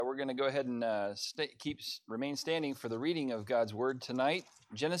going to go ahead and remain standing for the reading of God's Word tonight.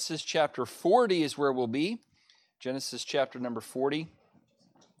 Genesis chapter 40 is where we'll be. Genesis chapter number 40.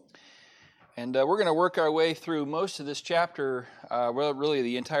 And we're going to work our way through most of this chapter, really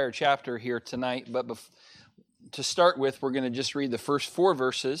the entire chapter here tonight. But to start with, we're going to just read the first 4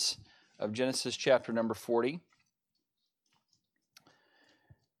 verses of Genesis chapter number 40.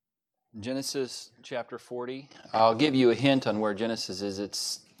 Genesis chapter 40. I'll give you a hint on where Genesis is.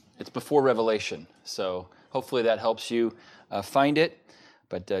 It's before Revelation, so hopefully that helps you find it.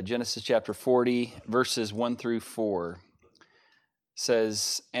 But Genesis chapter 40, verses 1 through 4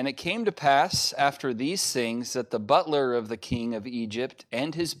 says, "And it came to pass after these things that the butler of the king of Egypt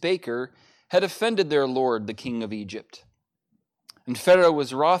and his baker had offended their lord, the king of Egypt. And Pharaoh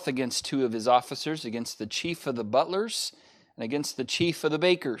was wroth against 2 of his officers, against the chief of the butlers and against the chief of the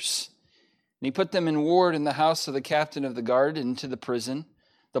bakers. And he put them in ward in the house of the captain of the guard into the prison,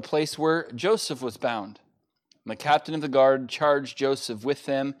 the place where Joseph was bound. And the captain of the guard charged Joseph with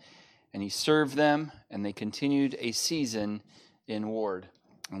them, and he served them, and they continued a season in ward."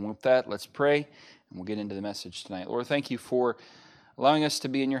 And with that, let's pray, and we'll get into the message tonight. Lord, thank you for allowing us to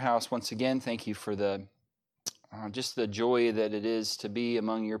be in your house once again. Thank you for just the joy that it is to be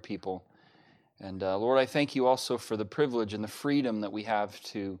among your people. And Lord, I thank you also for the privilege and the freedom that we have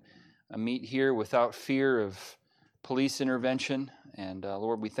to meet here without fear of police intervention. And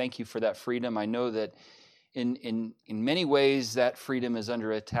Lord, we thank you for that freedom. I know that in many ways that freedom is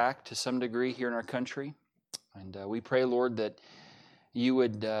under attack to some degree here in our country. And we pray, Lord, that you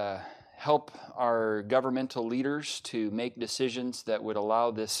would help our governmental leaders to make decisions that would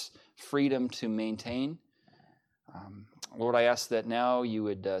allow this freedom to maintain. Lord, I ask that now you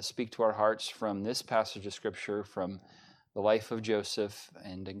would speak to our hearts from this passage of Scripture, from the life of Joseph,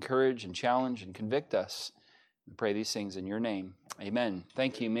 and encourage and challenge and convict us. We pray these things in your name. Amen.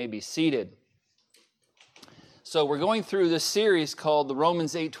 Thank you. You may be seated. So we're going through this series called The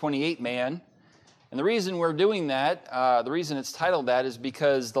Romans 8:28 Man. And the reason we're doing that, the reason it's titled that, is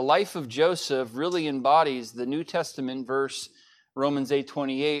because the life of Joseph really embodies the New Testament verse, Romans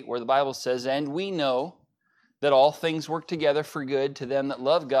 8:28, where the Bible says, "And we know that all things work together for good to them that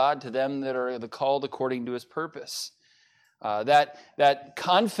love God, to them that are the called according to his purpose." That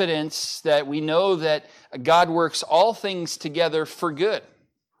confidence that we know that God works all things together for good.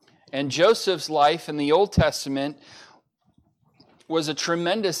 And Joseph's life in the Old Testament was a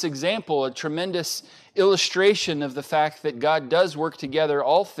tremendous example, a tremendous illustration of the fact that God does work together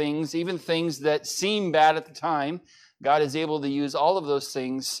all things, even things that seem bad at the time. God is able to use all of those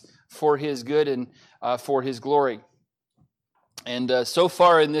things for his good and for his glory. And so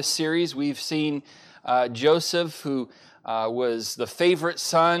far in this series, we've seen Joseph, who was the favorite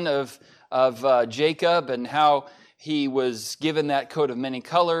son of Jacob, and how he was given that coat of many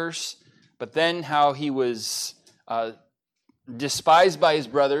colors, but then how he was despised by his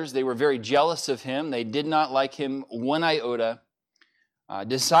brothers. They were very jealous of him. They did not like him one iota.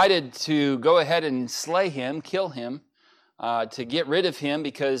 Decided to go ahead and slay him, kill him, to get rid of him,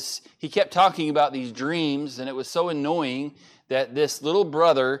 because he kept talking about these dreams, and it was so annoying that this little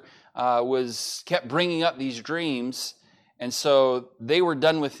brother kept bringing up these dreams. And so they were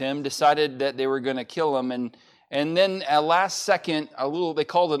done with him, decided that they were going to kill him. And then at last second, they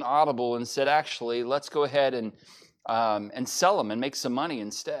called an audible and said, actually, let's go ahead and sell him and make some money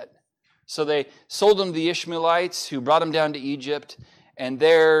instead. So they sold him to the Ishmaelites, who brought him down to Egypt. And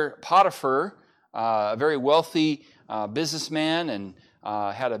there, Potiphar, a very wealthy businessman, and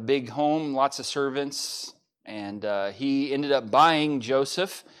had a big home, lots of servants. And he ended up buying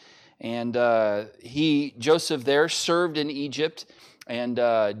Joseph. And Joseph there served in Egypt and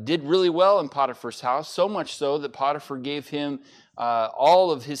did really well in Potiphar's house, so much so that Potiphar gave him all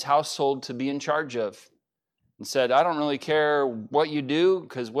of his household to be in charge of, and said, "I don't really care what you do,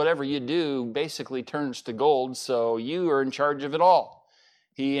 because whatever you do basically turns to gold, so you are in charge of it all."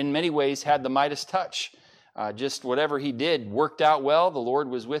 He, in many ways, had the Midas touch. Just whatever he did worked out well. The Lord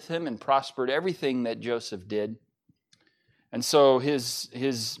was with him and prospered everything that Joseph did. And so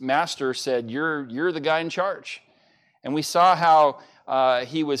his master said, you're the guy in charge. And we saw how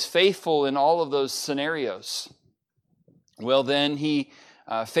he was faithful in all of those scenarios. Well, then he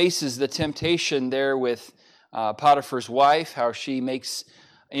faces the temptation there with Potiphar's wife, how she makes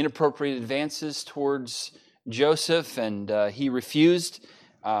inappropriate advances towards Joseph, and he refused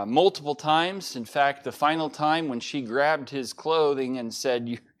multiple times. In fact, the final time when she grabbed his clothing and said,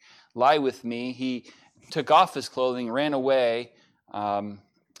 "You lie with me," he took off his clothing, ran away, and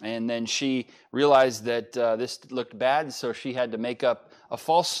then she realized that this looked bad, so she had to make up a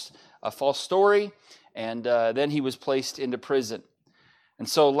false story, and then he was placed into prison. And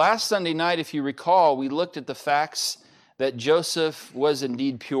so last Sunday night, if you recall, we looked at the facts that Joseph was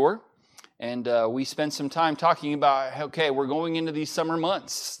indeed pure. And we spent some time talking about, okay, we're going into these summer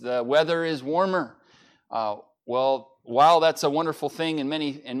months. The weather is warmer. Well, while that's a wonderful thing in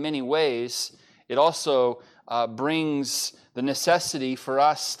many ways, it also brings the necessity for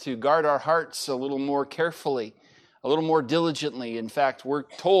us to guard our hearts a little more carefully, a little more diligently. In fact, we're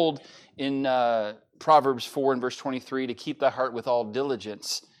told in Proverbs 4 and verse 23 to keep thy heart with all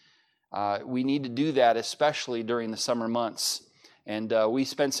diligence. We need to do that, especially during the summer months. And we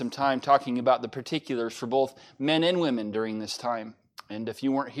spent some time talking about the particulars for both men and women during this time. And if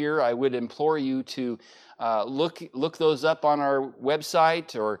you weren't here, I would implore you to look those up on our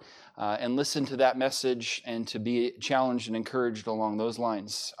website and listen to that message and to be challenged and encouraged along those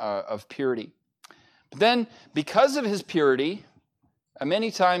lines of purity. But then, because of his purity,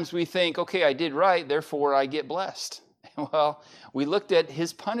 many times we think, okay, I did right, therefore I get blessed. Well, we looked at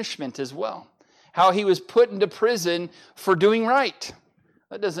his punishment as well. How he was put into prison for doing right.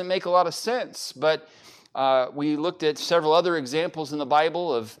 That doesn't make a lot of sense, but we looked at several other examples in the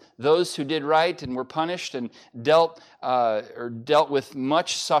Bible of those who did right and were punished and dealt with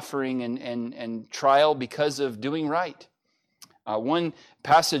much suffering and trial because of doing right. One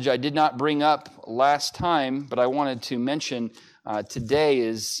passage I did not bring up last time, but I wanted to mention today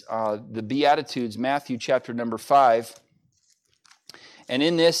is the Beatitudes, Matthew chapter number 5. And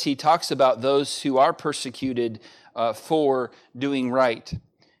in this, he talks about those who are persecuted for doing right.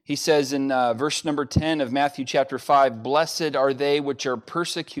 He says in verse number 10 of Matthew chapter 5, "Blessed are they which are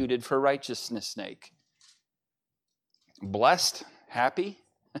persecuted for righteousness' sake." Blessed, happy,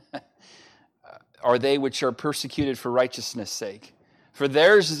 are they which are persecuted for righteousness' sake. For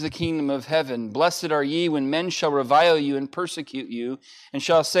theirs is the kingdom of heaven. Blessed are ye when men shall revile you and persecute you, and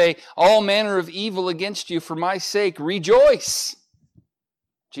shall say all manner of evil against you for my sake. Rejoice.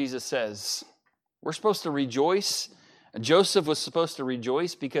 Jesus says, we're supposed to rejoice. Joseph was supposed to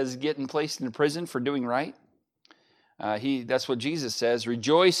rejoice because getting placed in prison for doing right. That's what Jesus says,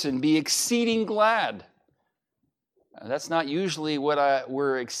 rejoice and be exceeding glad. That's not usually what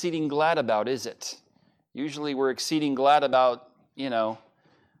we're exceeding glad about, is it? Usually we're exceeding glad about, a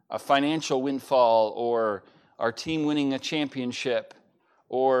financial windfall or our team winning a championship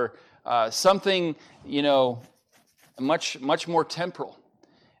or something, much more temporal.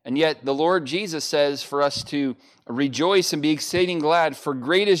 And yet the Lord Jesus says for us to rejoice and be exceeding glad, for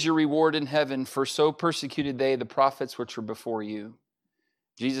great is your reward in heaven, for so persecuted they the prophets which were before you.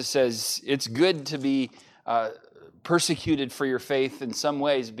 Jesus says it's good to be persecuted for your faith in some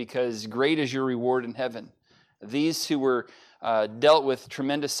ways because great is your reward in heaven. These who were dealt with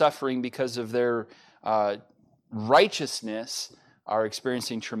tremendous suffering because of their righteousness are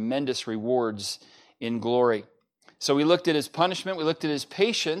experiencing tremendous rewards in glory. So we looked at his punishment, we looked at his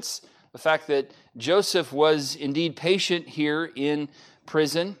patience, the fact that Joseph was indeed patient here in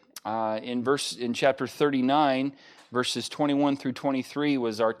prison. In chapter 39, verses 21 through 23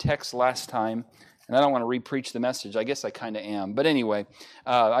 was our text last time. And I don't want to re-preach the message. I guess I kind of am. But anyway,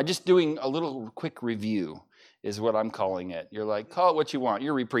 I'm just doing a little quick review is what I'm calling it. You're like, call it what you want.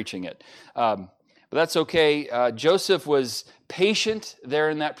 You're re-preaching it. But that's okay. Joseph was patient there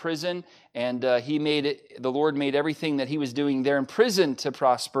in that prison, and the Lord made everything that he was doing there in prison to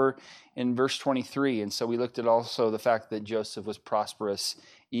prosper in verse 23. And so we looked at also the fact that Joseph was prosperous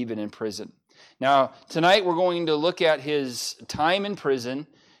even in prison. Now, tonight we're going to look at his time in prison,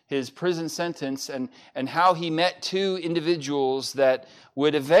 his prison sentence, and how he met two individuals that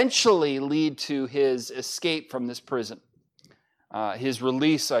would eventually lead to his escape from this prison. His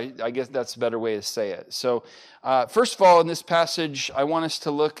release, I guess that's a better way to say it. So, first of all, in this passage, I want us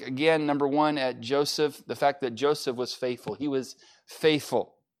to look again, number one, at Joseph, the fact that Joseph was faithful. He was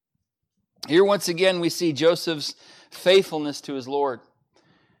faithful. Here, once again, we see Joseph's faithfulness to his Lord.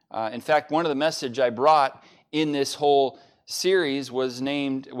 In fact, one of the message I brought in this whole series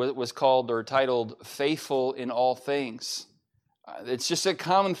was called or titled "Faithful in All Things." It's just a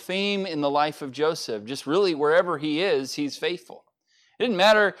common theme in the life of Joseph. Just really wherever he is, he's faithful. It didn't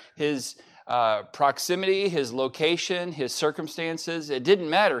matter his proximity, his location, his circumstances. It didn't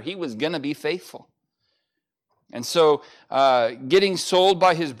matter. He was going to be faithful. And so getting sold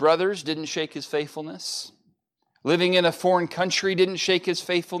by his brothers didn't shake his faithfulness. Living in a foreign country didn't shake his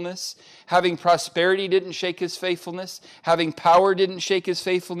faithfulness. Having prosperity didn't shake his faithfulness. Having power didn't shake his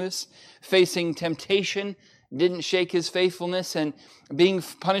faithfulness. Facing temptation didn't shake his faithfulness. And being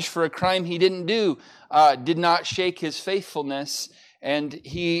punished for a crime he didn't do did not shake his faithfulness. And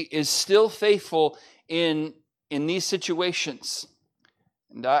he is still faithful in these situations.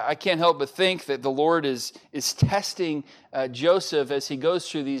 And I can't help but think that the Lord is testing Joseph as he goes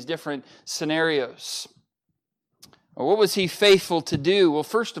through these different scenarios. Well, what was he faithful to do? Well,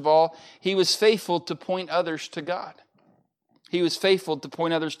 first of all, he was faithful to point others to God. He was faithful to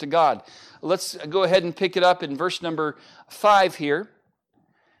point others to God. Let's go ahead and pick it up in verse number 5 here.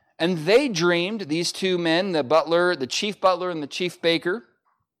 And they dreamed, these two men, the chief butler and the chief baker,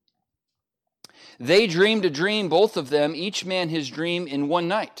 they dreamed a dream, both of them, each man his dream in one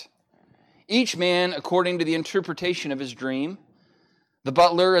night. Each man according to the interpretation of his dream, the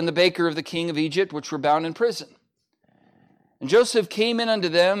butler and the baker of the king of Egypt, which were bound in prison. And Joseph came in unto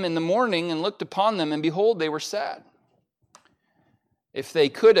them in the morning and looked upon them, and behold, they were sad. If they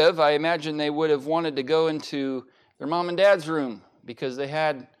could have, I imagine they would have wanted to go into their mom and dad's room because they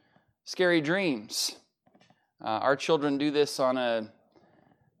had scary dreams. Our children do this on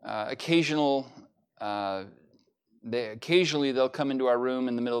occasionally they'll come into our room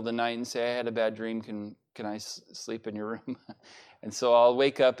in the middle of the night and say, I had a bad dream, can I sleep in your room? And so I'll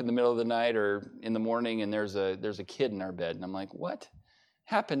wake up in the middle of the night or in the morning and there's a kid in our bed. And I'm like, what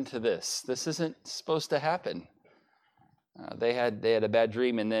happened to this? This isn't supposed to happen. They had a bad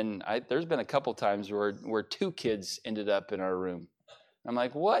dream, and then there's been a couple times where two kids ended up in our room. I'm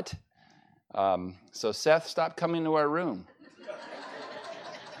like, what? So Seth, stop coming to our room.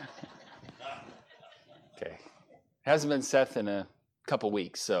 Okay, hasn't been Seth in a couple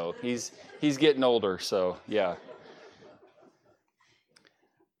weeks, so he's getting older. So yeah.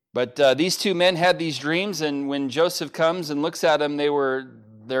 But these two men had these dreams, and when Joseph comes and looks at them,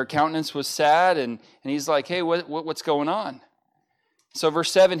 their countenance was sad, and he's like, hey, what's going on? So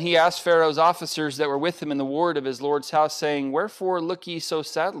verse 7, he asked Pharaoh's officers that were with him in the ward of his Lord's house, saying, wherefore look ye so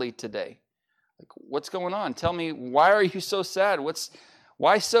sadly today? Like, what's going on? Tell me, why are you so sad?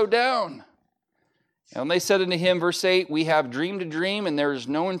 Why so down? And they said unto him, verse 8, we have dreamed a dream, and there is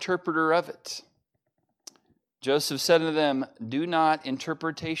no interpreter of it. Joseph said unto them, do not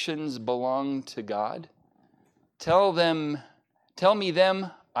interpretations belong to God? Tell me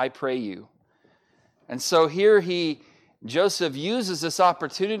them, I pray you. And so here Joseph uses this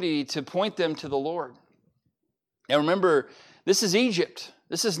opportunity to point them to the Lord. Now remember, this is Egypt.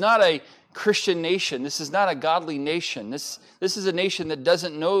 This is not a Christian nation. This is not a godly nation. This is a nation that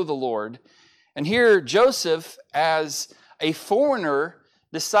doesn't know the Lord. And here Joseph, as a foreigner,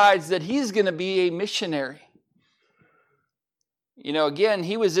 decides that he's going to be a missionary. You know, again,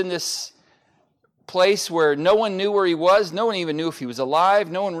 he was in this place where no one knew where he was. No one even knew if he was alive.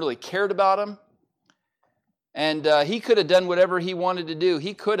 No one really cared about him. And he could have done whatever he wanted to do.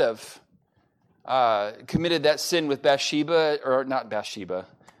 He could have committed that sin with Bathsheba, or not Bathsheba,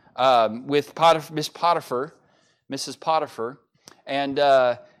 with Mrs. Potiphar. And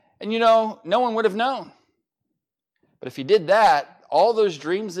you know, no one would have known. But if he did that, all those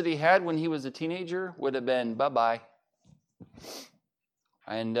dreams that he had when he was a teenager would have been bye-bye.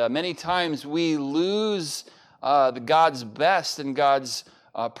 And many times we lose God's best and God's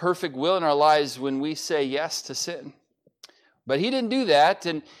perfect will in our lives when we say yes to sin. But he didn't do that,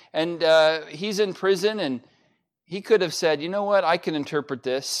 and he's in prison, and he could have said, you know what, I can interpret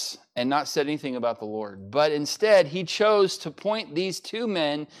this, and not said anything about the Lord. But instead, he chose to point these two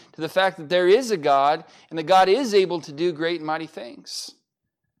men to the fact that there is a God, and that God is able to do great and mighty things.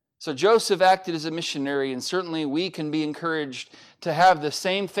 So Joseph acted as a missionary, and certainly we can be encouraged to have the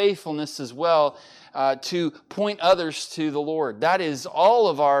same faithfulness as well, to point others to the Lord. That is all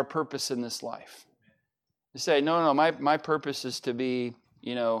of our purpose in this life. To say, no, my purpose is to be,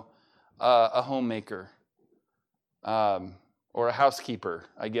 you know, a homemaker, or a housekeeper.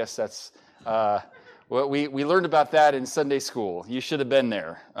 I guess that's what we learned about that in Sunday school. You should have been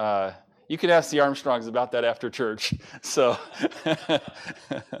there. You can ask the Armstrongs about that after church. So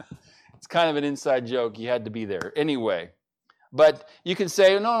it's kind of an inside joke. You had to be there. Anyway, but you can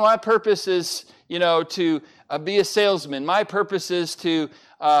say, no, my purpose is, you know, to be a salesman. My purpose is to,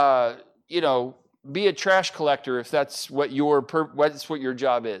 you know, be a trash collector if that's what your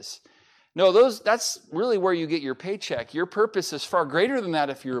job is. No, that's really where you get your paycheck. Your purpose is far greater than that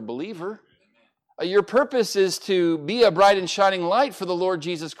if you're a believer. Your purpose is to be a bright and shining light for the Lord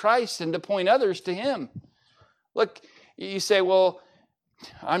Jesus Christ and to point others to Him. Look, you say, well,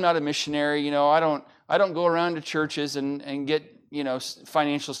 I'm not a missionary. You know, I don't go around to churches and get, you know,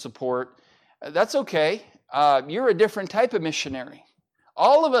 financial support. That's okay. You're a different type of missionary.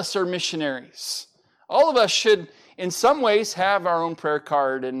 All of us are missionaries. All of us should, in some ways, have our own prayer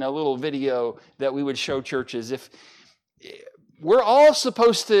card and a little video that we would show churches. If we're all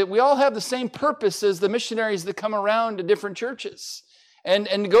we all have the same purpose as the missionaries that come around to different churches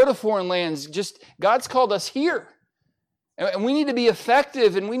and go to foreign lands. Just God's called us here. And we need to be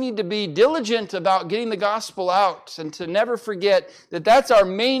effective, and we need to be diligent about getting the gospel out, and to never forget that that's our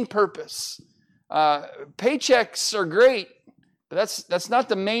main purpose. Paychecks are great, but that's not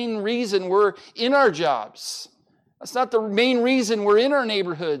the main reason we're in our jobs. That's not the main reason we're in our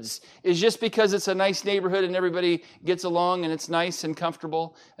neighborhoods, is just because it's a nice neighborhood and everybody gets along and it's nice and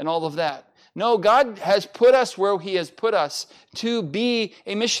comfortable and all of that. No, God has put us where He has put us to be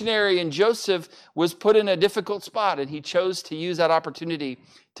a missionary, and Joseph was put in a difficult spot, and he chose to use that opportunity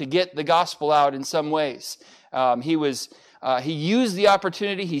to get the gospel out in some ways. He used the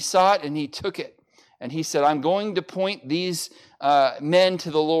opportunity, he saw it, and he took it. And he said, I'm going to point these men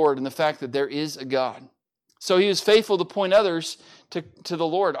to the Lord and the fact that there is a God. So he was faithful to point others to the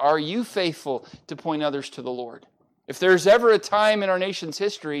Lord. Are you faithful to point others to the Lord? If there's ever a time in our nation's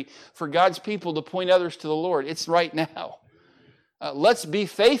history for God's people to point others to the Lord, it's right now. Let's be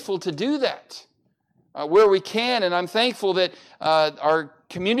faithful to do that where we can. And I'm thankful that our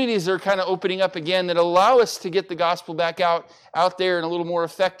communities are kind of opening up again that allow us to get the gospel back out there in a little more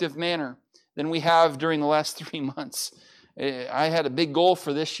effective manner than we have during the last 3 months. I had a big goal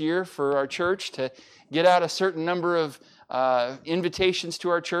for this year for our church to get out a certain number of invitations to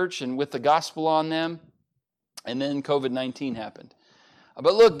our church and with the gospel on them. And then COVID-19 happened.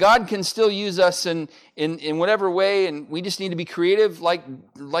 But look, God can still use us in whatever way, and we just need to be creative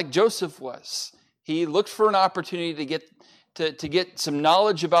like Joseph was. He looked for an opportunity to get some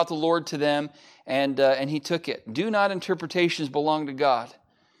knowledge about the Lord to them, and he took it. Do not interpretations belong to God.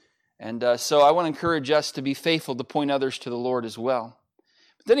 And so I want to encourage us to be faithful to point others to the Lord as well.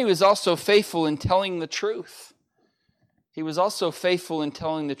 But then he was also faithful in telling the truth. He was also faithful in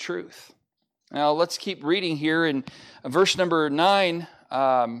telling the truth. Now, let's keep reading here in verse number 9.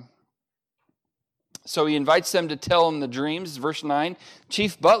 So he invites them to tell him the dreams. Verse 9,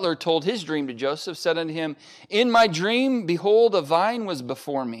 chief butler told his dream to Joseph, said unto him, in my dream, behold, a vine was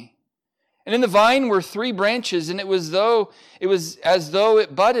before me. And in the vine were 3 branches, and it was as though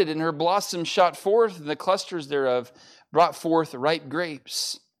it budded, and her blossoms shot forth, and the clusters thereof brought forth ripe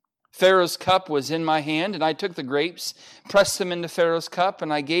grapes. Pharaoh's cup was in my hand, and I took the grapes, pressed them into Pharaoh's cup,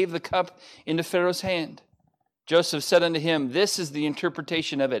 and I gave the cup into Pharaoh's hand. Joseph said unto him, this is the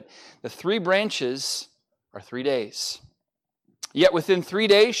interpretation of it. The 3 branches are 3 days. Yet within 3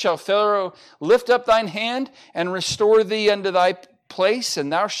 days shall Pharaoh lift up thine hand and restore thee unto thy place,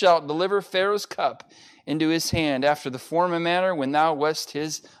 and thou shalt deliver Pharaoh's cup into his hand after the former manner when thou wast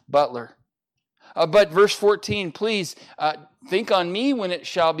his butler. But verse 14, please think on me when it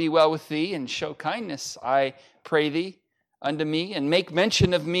shall be well with thee, and show kindness, I pray thee, unto me, and make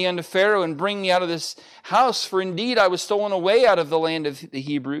mention of me unto Pharaoh, and bring me out of this house, for indeed I was stolen away out of the land of the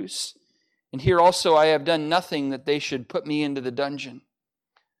Hebrews. And here also I have done nothing that they should put me into the dungeon.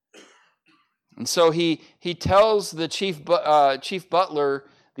 And so he tells the chief butler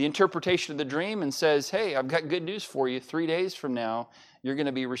the interpretation of the dream and says, hey, I've got good news for you. 3 days from now, you're going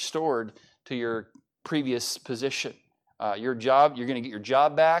to be restored to your previous position. Your job, you're going to get your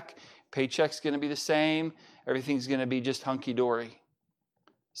job back. Paycheck's going to be the same. Everything's going to be just hunky-dory.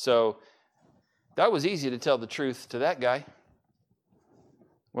 So that was easy to tell the truth to that guy.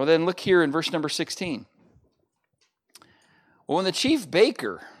 Well, then look here in verse number 16. Well, when the chief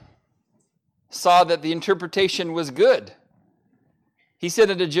baker saw that the interpretation was good, he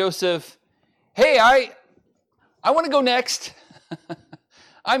said unto Joseph, hey, I want to go next.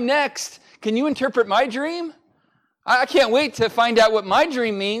 I'm next. Can you interpret my dream? I can't wait to find out what my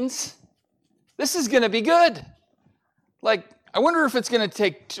dream means. This is going to be good. Like, I wonder if it's going to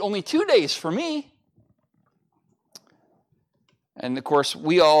take only 2 days for me. And of course,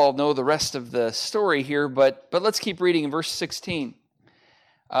 we all know the rest of the story here, but let's keep reading in verse 16.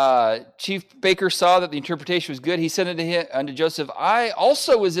 Chief baker saw that the interpretation was good. He said unto Joseph, I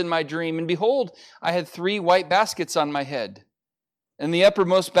also was in my dream, and behold, I had 3 white baskets on my head. In the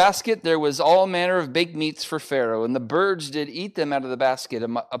uppermost basket there was all manner of baked meats for Pharaoh, and the birds did eat them out of the basket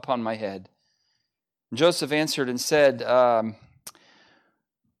upon my head. And Joseph answered and said,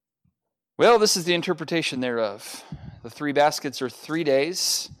 well, this is the interpretation thereof. The 3 baskets are 3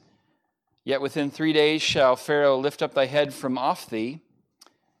 days, yet within 3 days shall Pharaoh lift up thy head from off thee,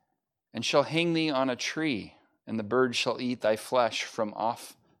 and shall hang thee on a tree, and the birds shall eat thy flesh from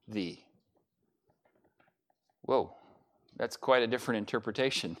off thee. Whoa. That's quite a different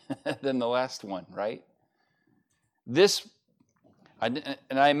interpretation than the last one, right? And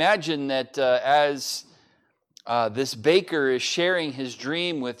I imagine that as this baker is sharing his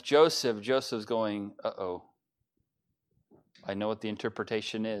dream with Joseph, Joseph's going, uh-oh, I know what the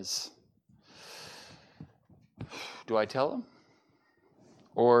interpretation is. Do I tell him?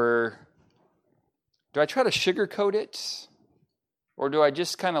 Or Do I try to sugarcoat it? Or do I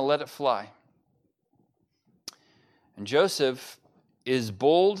just kind of let it fly? And Joseph is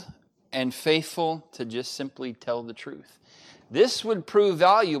bold and faithful to just simply tell the truth. This would prove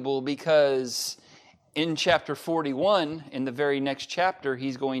valuable because in chapter 41, in the very next chapter,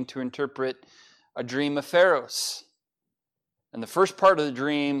 he's going to interpret a dream of Pharaoh's. And the first part of the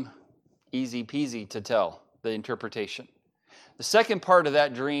dream, easy peasy to tell, the interpretation. The second part of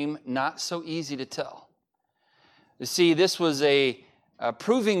that dream, not so easy to tell. You see, this was a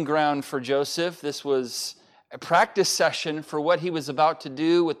proving ground for Joseph. This was a practice session for what he was about to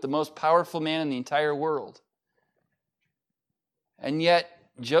do with the most powerful man in the entire world. And yet,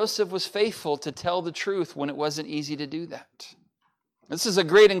 Joseph was faithful to tell the truth when it wasn't easy to do that. This is a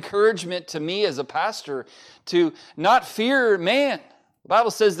great encouragement to me as a pastor to not fear man. The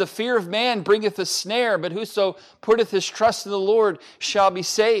Bible says the fear of man bringeth a snare, but whoso putteth his trust in the Lord shall be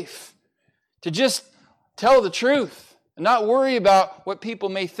safe. To just tell the truth and not worry about what people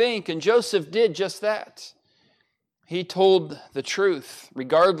may think. And Joseph did just that. He told the truth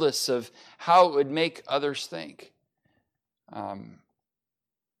regardless of how it would make others think. How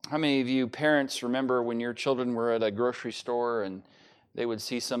many of you parents remember when your children were at a grocery store and they would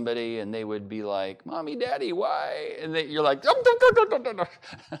see somebody and they would be like, "Mommy, Daddy, why?" And you're like,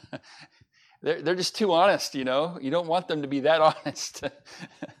 they're just too honest, you know. You don't want them to be that honest.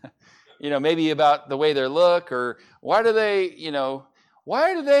 Maybe about the way they look, or why do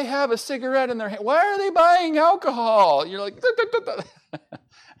they have a cigarette in their hand? Why are they buying alcohol? You're like,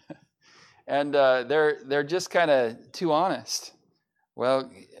 and they're just kind of too honest.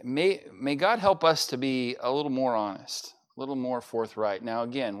 Well, may God help us to be a little more honest, a little more forthright. Now,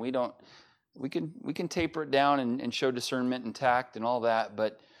 again, we can taper it down and show discernment and tact and all that,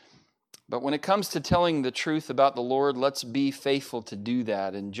 but when it comes to telling the truth about the Lord, let's be faithful to do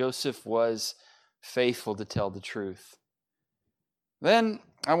that. And Joseph was faithful to tell the truth. Then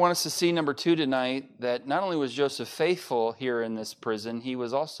I want us to see number 2 tonight, that not only was Joseph faithful here in this prison, he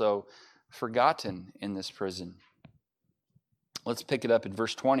was also forgotten in this prison. Let's pick it up in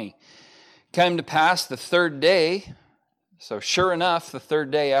verse 20. Came to pass the third day, so sure enough, the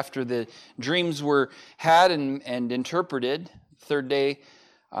third day after the dreams were had and interpreted, third day,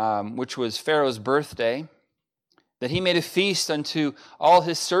 which was Pharaoh's birthday, that he made a feast unto all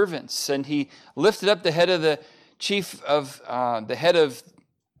his servants, and he lifted up the head of the chief of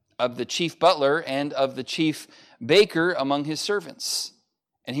the chief butler and of the chief baker among his servants.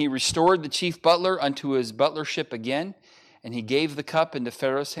 And he restored the chief butler unto his butlership again, and he gave the cup into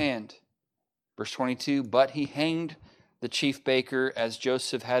Pharaoh's hand. Verse 22, but he hanged the chief baker as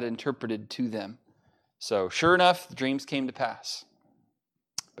Joseph had interpreted to them. So sure enough, the dreams came to pass.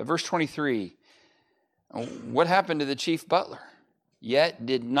 But verse 23, what happened to the chief butler? Yet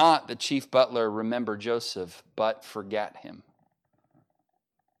did not the chief butler remember Joseph, but forgat him.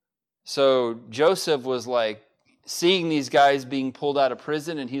 So Joseph was like seeing these guys being pulled out of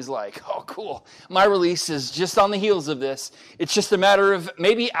prison, and he's like, oh, cool. My release is just on the heels of this. It's just a matter of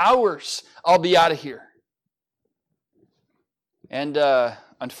maybe hours. I'll be out of here. And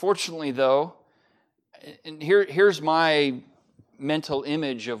unfortunately, though, and here's my mental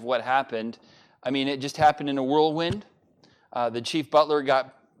image of what happened. I mean, it just happened in a whirlwind. The chief butler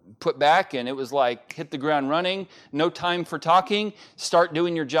got put back, and it was like, hit the ground running, no time for talking, start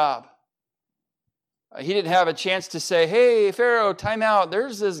doing your job. He didn't have a chance to say, hey, Pharaoh, time out.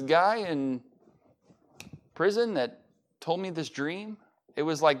 There's this guy in prison that told me this dream. It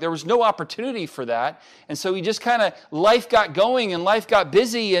was like there was no opportunity for that. And so he just kind of, life got going and life got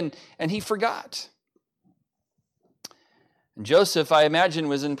busy, and he forgot. And Joseph, I imagine,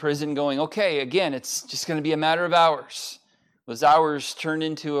 was in prison going, okay, again, it's just going to be a matter of hours. Those hours turned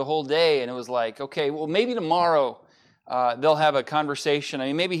into a whole day, and it was like, okay, well, maybe tomorrow they'll have a conversation. I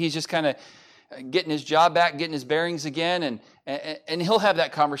mean, maybe he's just kind of getting his job back, getting his bearings again, and he'll have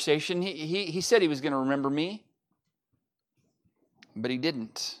that conversation. He said he was going to remember me, but he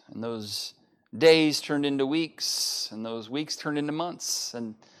didn't. And those days turned into weeks, and those weeks turned into months,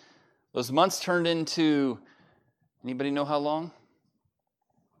 and those months turned into, anybody know how long?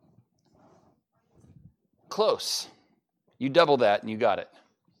 Close. You double that and you got it.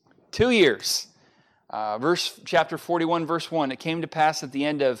 2 years. Chapter 41, verse 1. It came to pass at the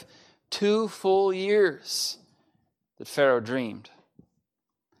end of 2 full years that Pharaoh dreamed.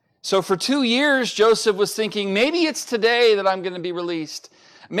 So for 2 years, Joseph was thinking, maybe it's today that I'm going to be released.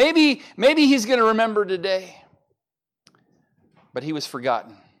 Maybe he's going to remember today. But he was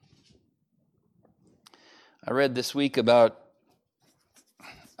forgotten. I read this week about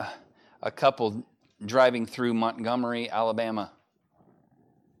a couple driving through Montgomery, Alabama.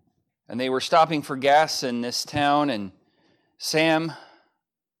 And they were stopping for gas in this town, and Sam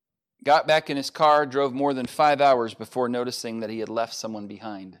got back in his car, drove more than 5 hours before noticing that he had left someone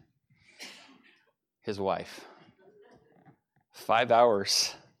behind. His wife. 5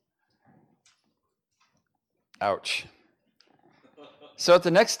 hours. Ouch. So at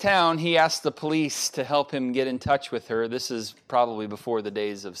the next town, he asked the police to help him get in touch with her. This is probably before the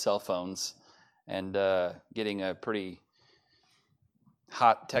days of cell phones and getting a pretty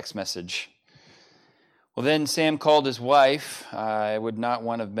hot text message. Well, then Sam called his wife. I would not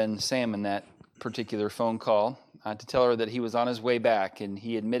want to have been Sam in that particular phone call, to tell her that he was on his way back, and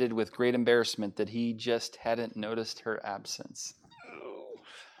he admitted with great embarrassment that he just hadn't noticed her absence.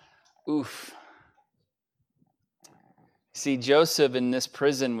 Oof. See, Joseph in this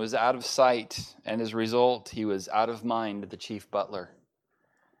prison was out of sight, and as a result, he was out of mind to the chief butler.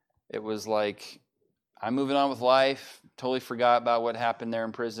 It was like, I'm moving on with life, totally forgot about what happened there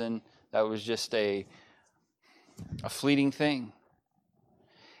in prison. That was just a fleeting thing.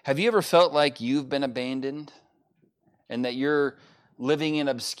 Have you ever felt like you've been abandoned and that you're living in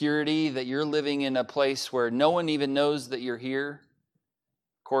obscurity, that you're living in a place where no one even knows that you're here?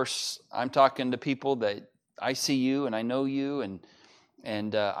 Of course, I'm talking to people that I see you and I know you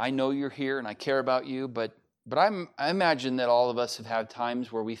and I know you're here and I care about you, but I imagine that all of us have had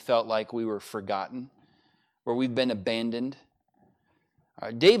times where we felt like we were forgotten, where we've been abandoned.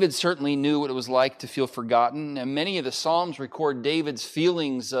 David certainly knew what it was like to feel forgotten, and many of the Psalms record David's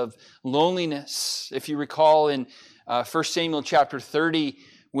feelings of loneliness. If you recall in 1 Samuel chapter 30,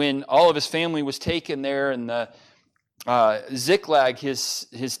 when all of his family was taken there and the Ziklag,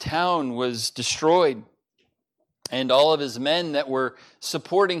 his town, was destroyed, and all of his men that were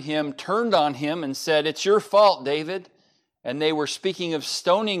supporting him turned on him and said, "It's your fault, David." And they were speaking of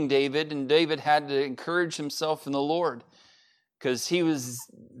stoning David, and David had to encourage himself in the Lord, because he was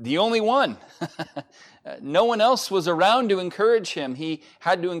the only one. No one else was around to encourage him. He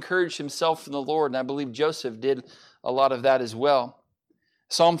had to encourage himself in the Lord, and I believe Joseph did a lot of that as well.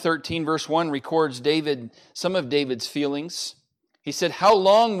 Psalm 13 verse 1 records some of David's feelings. He said, "How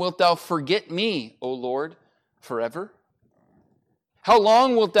long wilt thou forget me, O Lord, forever? How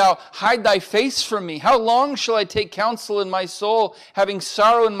long wilt thou hide thy face from me? How long shall I take counsel in my soul, having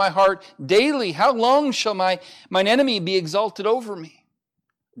sorrow in my heart daily? How long shall mine enemy be exalted over me?"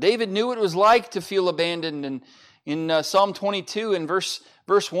 David knew what it was like to feel abandoned. And in Psalm 22, in verse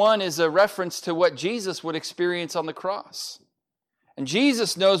 1, is a reference to what Jesus would experience on the cross. And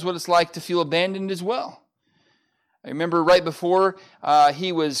Jesus knows what it's like to feel abandoned as well. I remember right before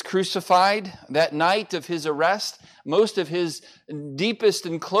he was crucified, that night of his arrest, most of his deepest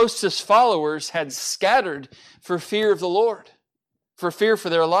and closest followers had scattered for fear of the Lord, for fear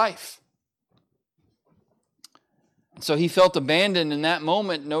for their life. So he felt abandoned in that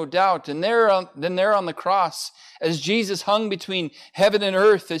moment, no doubt. And there on the cross, as Jesus hung between heaven and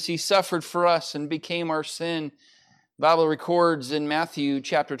earth as he suffered for us and became our sin, the Bible records in Matthew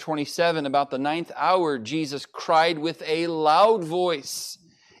chapter 27, about the 9th hour, Jesus cried with a loud voice,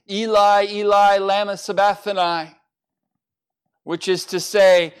 "Eli, Eli, lama sabachthani," which is to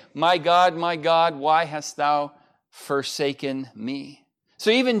say, my God, why hast thou forsaken me?"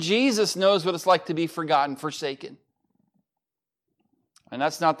 So even Jesus knows what it's like to be forgotten, forsaken. And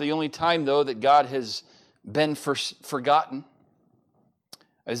that's not the only time, though, that God has been forgotten.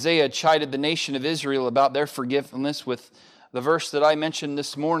 Isaiah chided the nation of Israel about their forgetfulness with the verse that I mentioned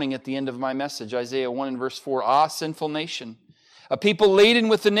this morning at the end of my message, Isaiah 1 and verse 4. "Ah, sinful nation, a people laden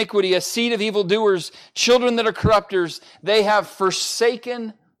with iniquity, a seed of evildoers, children that are corrupters, they have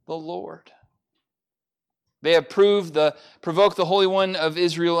forsaken the Lord. They have provoked the Holy One of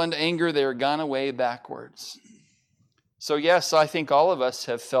Israel unto anger. They are gone away backwards." So yes, I think all of us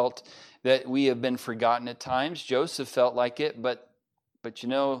have felt that we have been forgotten at times. Joseph felt like it, but you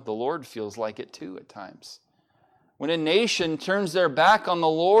know, the Lord feels like it too at times. When a nation turns their back on the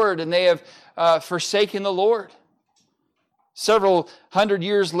Lord and they have forsaken the Lord. Several hundred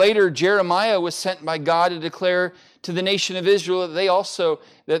years later, Jeremiah was sent by God to declare to the nation of Israel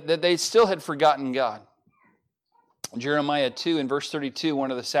that they still had forgotten God. Jeremiah 2 and verse 32, one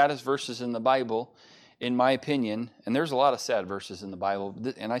of the saddest verses in the Bible, in my opinion, and there's a lot of sad verses in the Bible,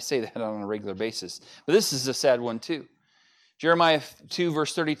 and I say that on a regular basis, but this is a sad one too. Jeremiah 2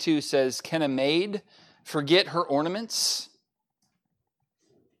 verse 32 says, "Can a maid forget her ornaments,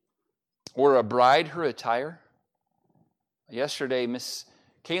 or a bride her attire?" Yesterday, Miss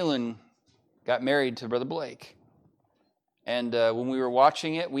Kaylin got married to Brother Blake. And when we were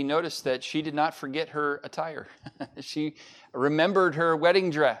watching it, we noticed that she did not forget her attire. She remembered her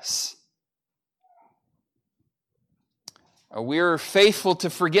wedding dress. We're faithful to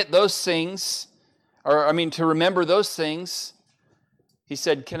forget those things, to remember those things. He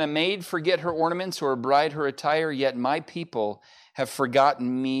said, can a maid forget her ornaments or a bride her attire? Yet my people have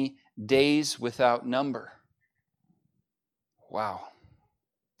forgotten me days without number. Wow.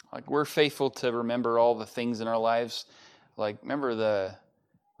 Like we're faithful to remember all the things in our lives. Like remember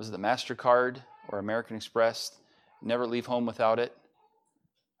was it the MasterCard or American Express? Never leave home without it.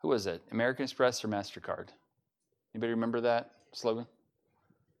 Who was it? American Express or MasterCard? Anybody remember that slogan?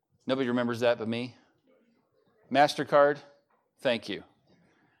 Nobody remembers that but me. MasterCard? Thank you.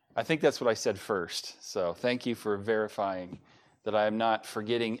 I think that's what I said first. So thank you for verifying that I am not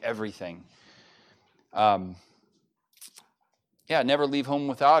forgetting everything. Never leave home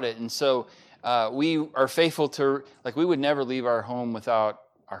without it. And so we are faithful to, like we would never leave our home without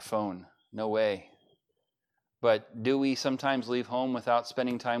our phone. No way. But do we sometimes leave home without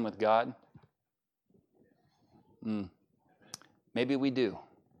spending time with God? Maybe we do.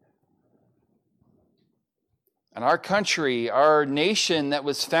 And our country, our nation that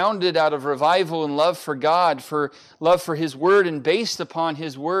was founded out of revival and love for God, for love for His Word and based upon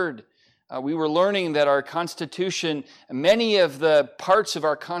His Word. We were learning that our Constitution, many of the parts of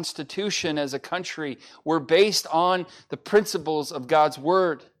our Constitution as a country were based on the principles of God's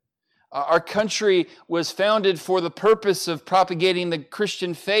Word. Our country was founded for the purpose of propagating the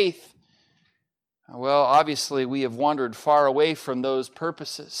Christian faith. Well, obviously, we have wandered far away from those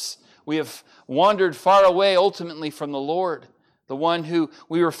purposes. We have wandered far away ultimately from the Lord, the one who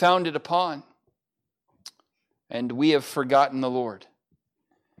we were founded upon. And we have forgotten the Lord.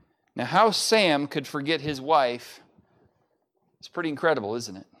 Now, how Sam could forget his wife is pretty incredible,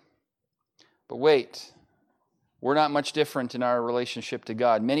 isn't it? But wait, we're not much different in our relationship to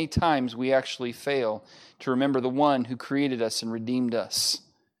God. Many times we actually fail to remember the one who created us and redeemed us.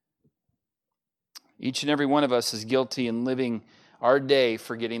 Each and every one of us is guilty in living our day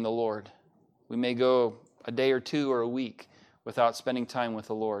forgetting the Lord. We may go a day or two or a week without spending time with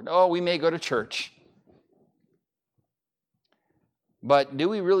the Lord. Oh, we may go to church. But do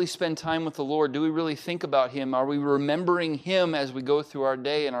we really spend time with the Lord? Do we really think about Him? Are we remembering Him as we go through our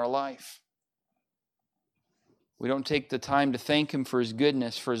day and our life? We don't take the time to thank Him for His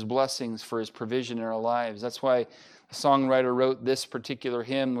goodness, for His blessings, for His provision in our lives. That's why the songwriter wrote this particular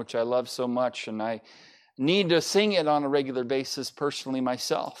hymn, which I love so much, and I need to sing it on a regular basis personally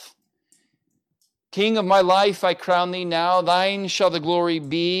myself. King of my life, I crown Thee now. Thine shall the glory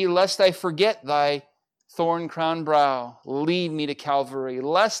be, lest I forget Thy thorn-crowned brow. Lead me to Calvary,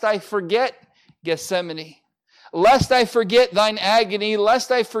 lest I forget Gethsemane. Lest I forget Thine agony,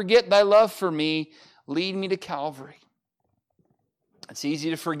 lest I forget Thy love for me. Lead me to Calvary. It's easy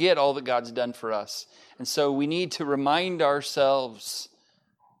to forget all that God's done for us. And so we need to remind ourselves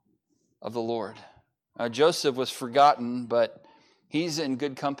of the Lord. Joseph was forgotten, but he's in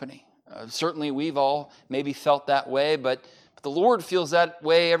good company. Certainly we've all maybe felt that way, but the Lord feels that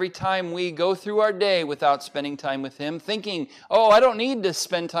way every time we go through our day without spending time with Him, thinking, oh, I don't need to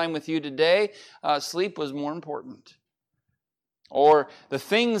spend time with You today. Sleep was more important. Or the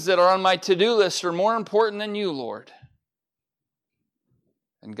things that are on my to-do list are more important than You, Lord.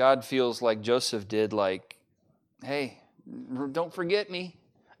 And God feels like Joseph did, like, hey, don't forget me.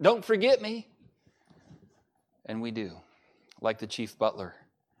 Don't forget me. And we do. Like the chief butler.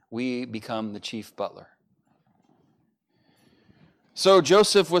 We become the chief butler. So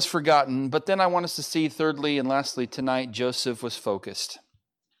Joseph was forgotten, but then I want us to see thirdly and lastly tonight, Joseph was focused.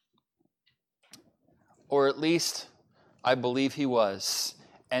 Or at least I believe he was.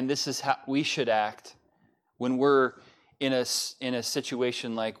 And this is how we should act when we're in a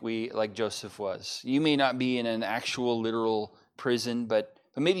situation like Joseph was. You may not be in an actual literal prison, but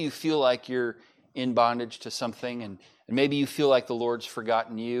maybe you feel like you're in bondage to something, and maybe you feel like the Lord's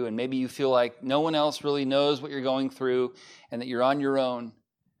forgotten you, and maybe you feel like no one else really knows what you're going through and that you're on your own.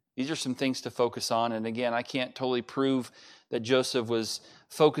 These are some things to focus on. And again, I can't totally prove that Joseph was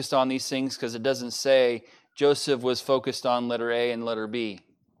focused on these things because it doesn't say Joseph was focused on letter A and letter B.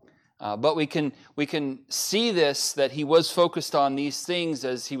 But we can see this, that he was focused on these things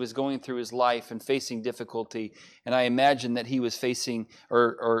as he was going through his life and facing difficulty. And I imagine that he was facing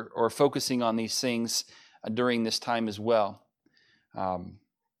or focusing on these things during this time as well. And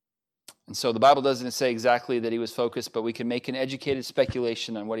so the Bible doesn't say exactly that he was focused, but we can make an educated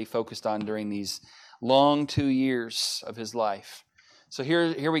speculation on what he focused on during these long 2 years of his life. So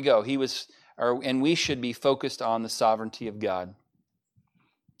here we go. And we should be focused on the sovereignty of God.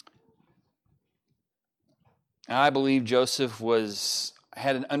 And I believe Joseph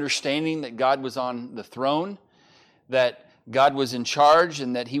had an understanding that God was on the throne, that God was in charge,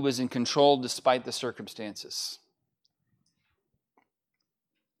 and that he was in control despite the circumstances.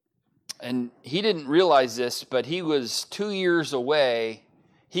 and he didn't realize this, but he was 2 years away.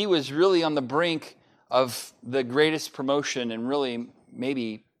 He was really on the brink of the greatest promotion in really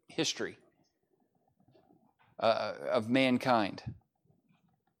maybe history of mankind.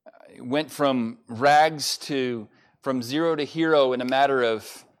 Went from rags from zero to hero in a matter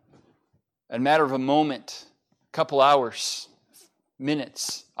of a moment, a couple hours,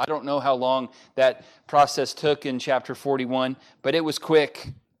 minutes. I don't know how long that process took in chapter 41, but it was quick.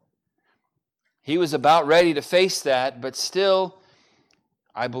 He was about ready to face that, but still,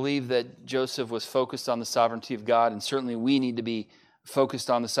 I believe that Joseph was focused on the sovereignty of God, and certainly we need to be focused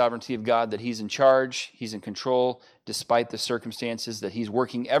on the sovereignty of God, that He's in charge, He's in control, despite the circumstances, that He's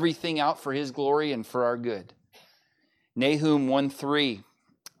working everything out for His glory and for our good. Nahum 1:3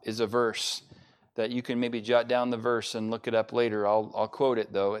 is a verse that you can maybe jot down the verse and look it up later. I'll quote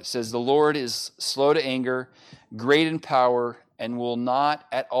it, though. It says, "The Lord is slow to anger, great in power, and will not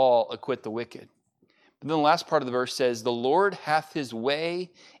at all acquit the wicked." But then the last part of the verse says, "The Lord hath His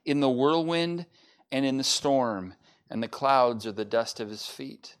way in the whirlwind and in the storm, and the clouds are the dust of His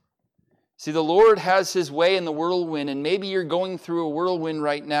feet." See, the Lord has His way in the whirlwind, and maybe you're going through a whirlwind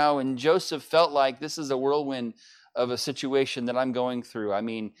right now, and Joseph felt like this is a whirlwind of a situation that I'm going through. I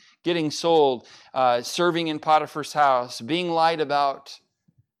mean, getting sold, serving in Potiphar's house, being lied about,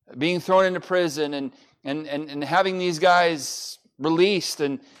 being thrown into prison, and having these guys released,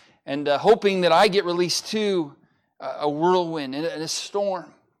 and hoping that I get released too. A whirlwind and a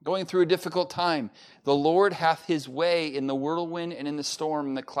storm, going through a difficult time. The Lord hath His way in the whirlwind and in the storm,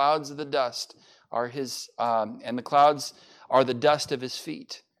 and the clouds of the dust are His, and the clouds are the dust of His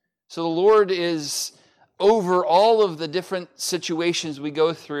feet. So the Lord is over all of the different situations we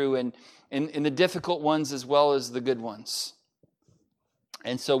go through, and in the difficult ones as well as the good ones.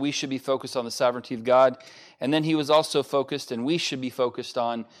 And so we should be focused on the sovereignty of God. And then he was also focused, and we should be focused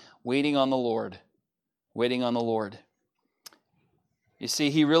on waiting on the Lord. Waiting on the Lord. You see,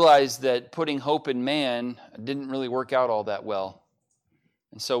 he realized that putting hope in man didn't really work out all that well.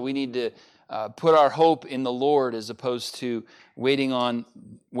 And so we need to put our hope in the Lord as opposed to waiting on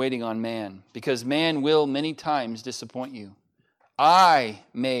man. Because man will many times disappoint you. I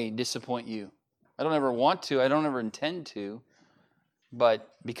may disappoint you. I don't ever want to. I don't ever intend to.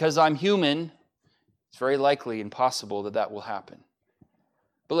 But because I'm human, it's very likely and possible that that will happen.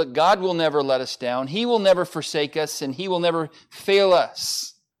 But look, God will never let us down. He will never forsake us, and He will never fail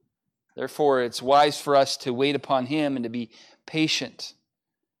us. Therefore, it's wise for us to wait upon Him and to be patient.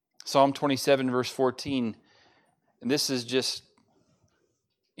 Psalm 27, verse 14. And this is just,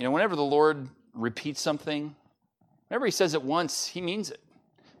 whenever the Lord repeats something, whenever He says it once, He means it.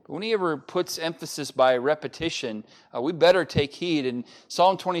 But when He ever puts emphasis by repetition, we better take heed. And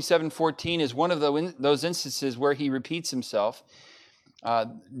Psalm 27:14 is one of those instances where He repeats Himself.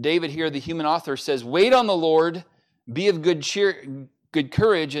 David here, the human author, says, "Wait on the Lord, be of good cheer, good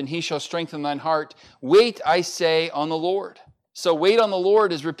courage, and He shall strengthen thine heart. Wait, I say, on the Lord." So wait on the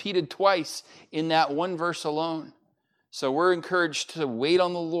Lord is repeated twice in that one verse alone. So we're encouraged to wait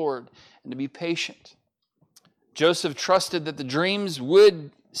on the Lord and to be patient. Joseph trusted that the dreams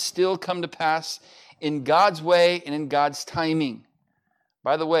would still come to pass in God's way and in God's timing.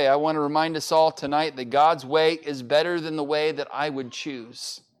 By the way, I want to remind us all tonight that God's way is better than the way that I would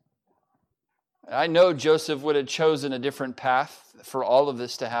choose. I know Joseph would have chosen a different path for all of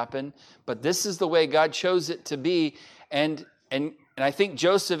this to happen, but this is the way God chose it to be. And I think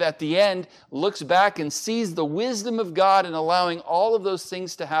Joseph at the end looks back and sees the wisdom of God in allowing all of those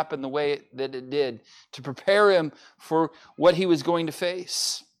things to happen the way that it did, to prepare him for what he was going to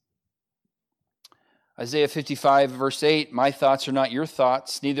face. Isaiah 55, verse 8, "My thoughts are not your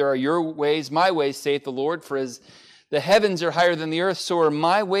thoughts, neither are your ways my ways, saith the Lord. For as the heavens are higher than the earth, so are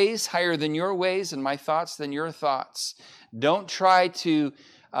my ways higher than your ways, and my thoughts than your thoughts." Don't try to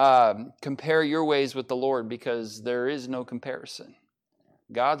compare your ways with the Lord, because there is no comparison.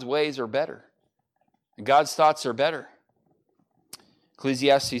 God's ways are better. God's thoughts are better.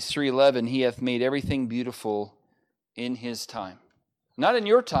 Ecclesiastes 3:11, "He hath made everything beautiful in His time." Not in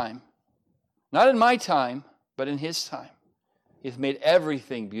your time, not in my time, but in His time. He hath made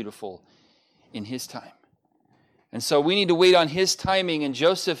everything beautiful in His time. And so we need to wait on His timing, and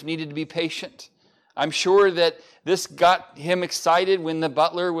Joseph needed to be patient. I'm sure that this got him excited when the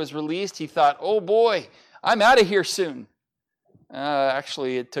butler was released. He thought, "Oh boy, I'm out of here soon."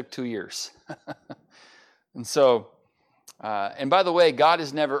 Actually, it took 2 years. And so, and by the way, God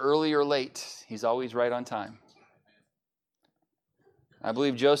is never early or late. He's always right on time. I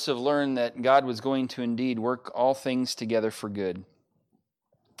believe Joseph learned that God was going to indeed work all things together for good.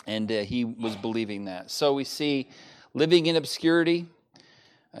 And he was believing that. So we see living in obscurity,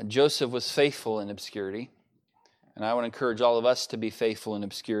 Joseph was faithful in obscurity, and I want to encourage all of us to be faithful in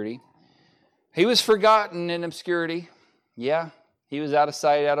obscurity. He was forgotten in obscurity. Yeah, he was out of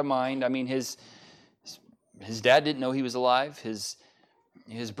sight, out of mind. I mean, his dad didn't know he was alive. His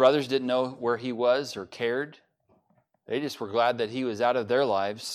brothers didn't know where he was or cared. They just were glad that he was out of their lives.